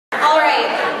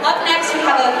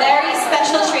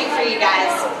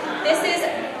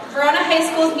high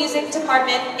school's music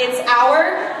department, it's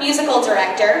our musical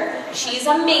director. She's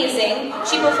amazing.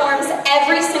 She performs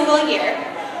every single year.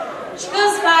 She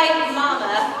goes by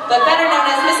Mama, but better known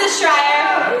as Mrs.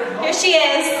 Schreier. Here she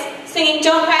is, singing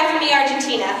Don't Cry For Me,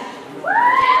 Argentina.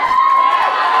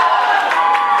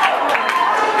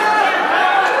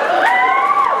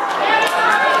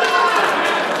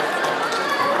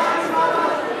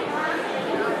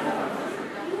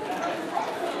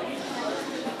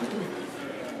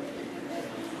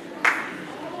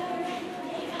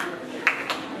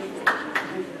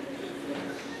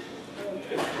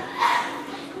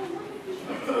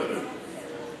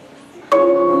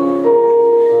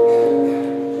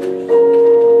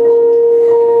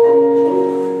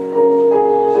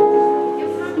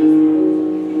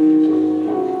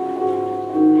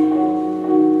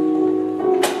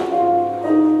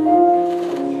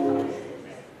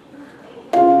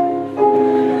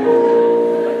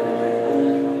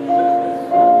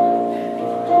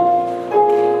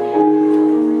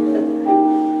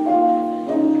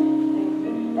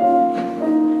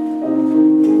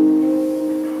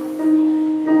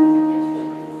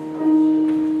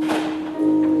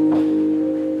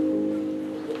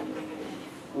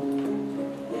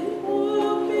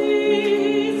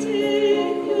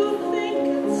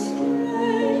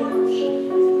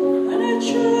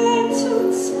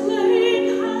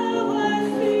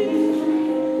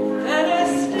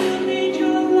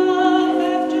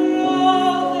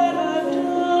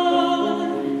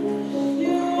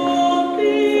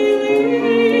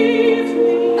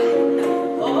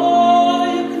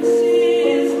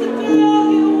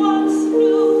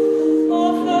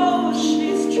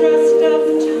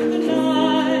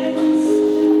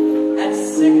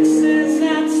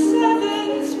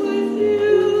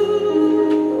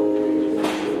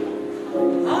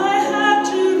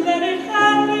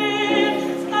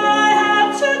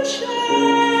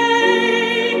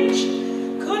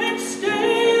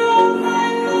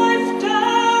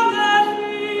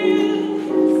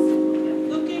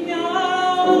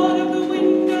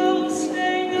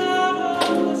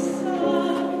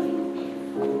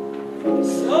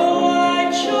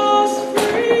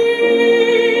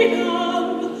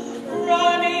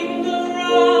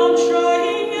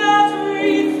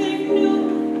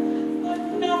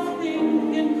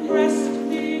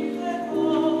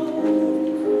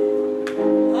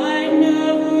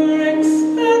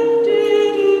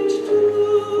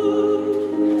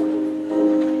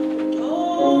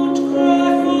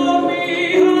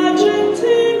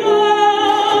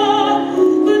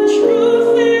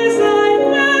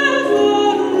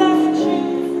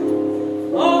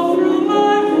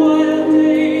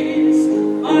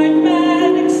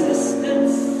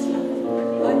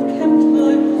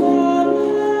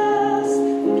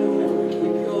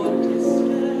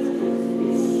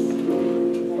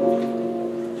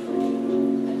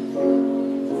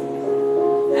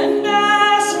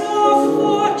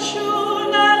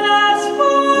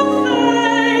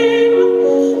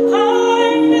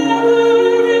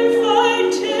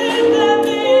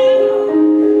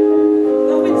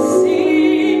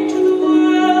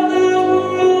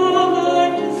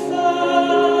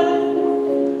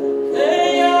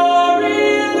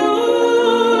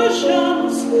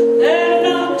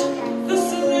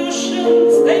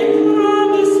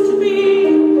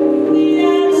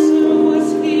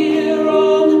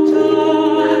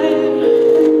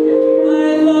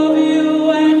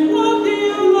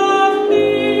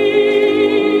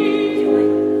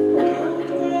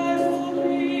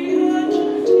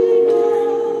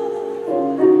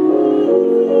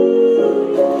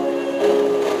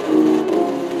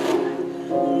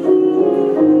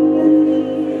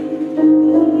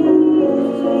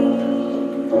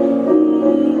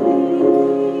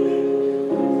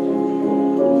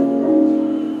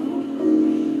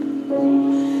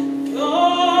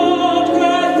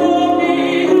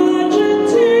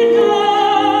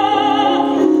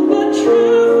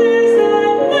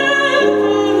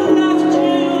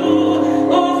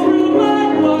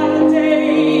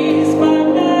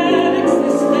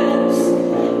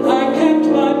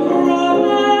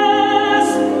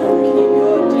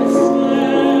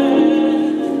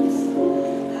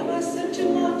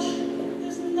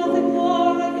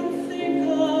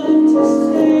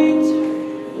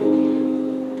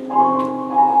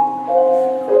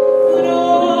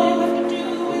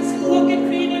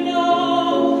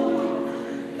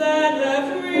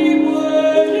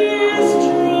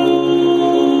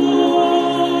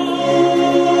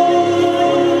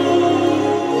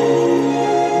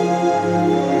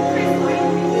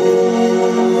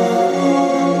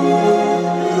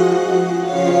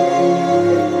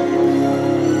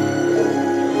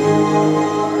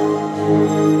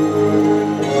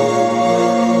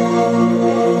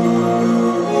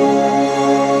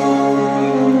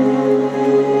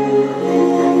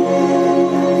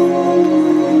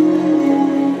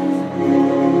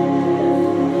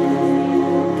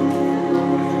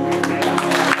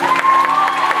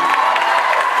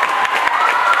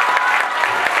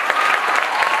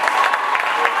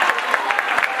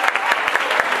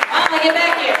 to get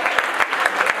back here.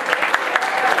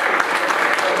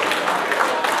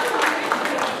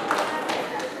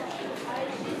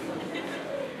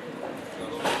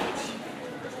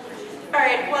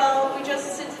 Alright, well,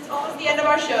 since it's almost the end of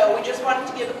our show, we just wanted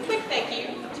to give a quick thank you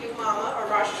to Mama, or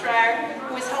Marsha Schreier,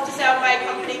 who has helped us out by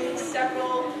accompanying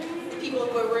several people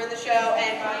who were in the show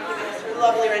and by giving us her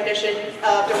lovely rendition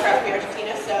of Don't Cry For Me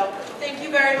Argentina. So, thank you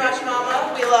very much,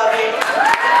 Mama. We love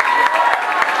you.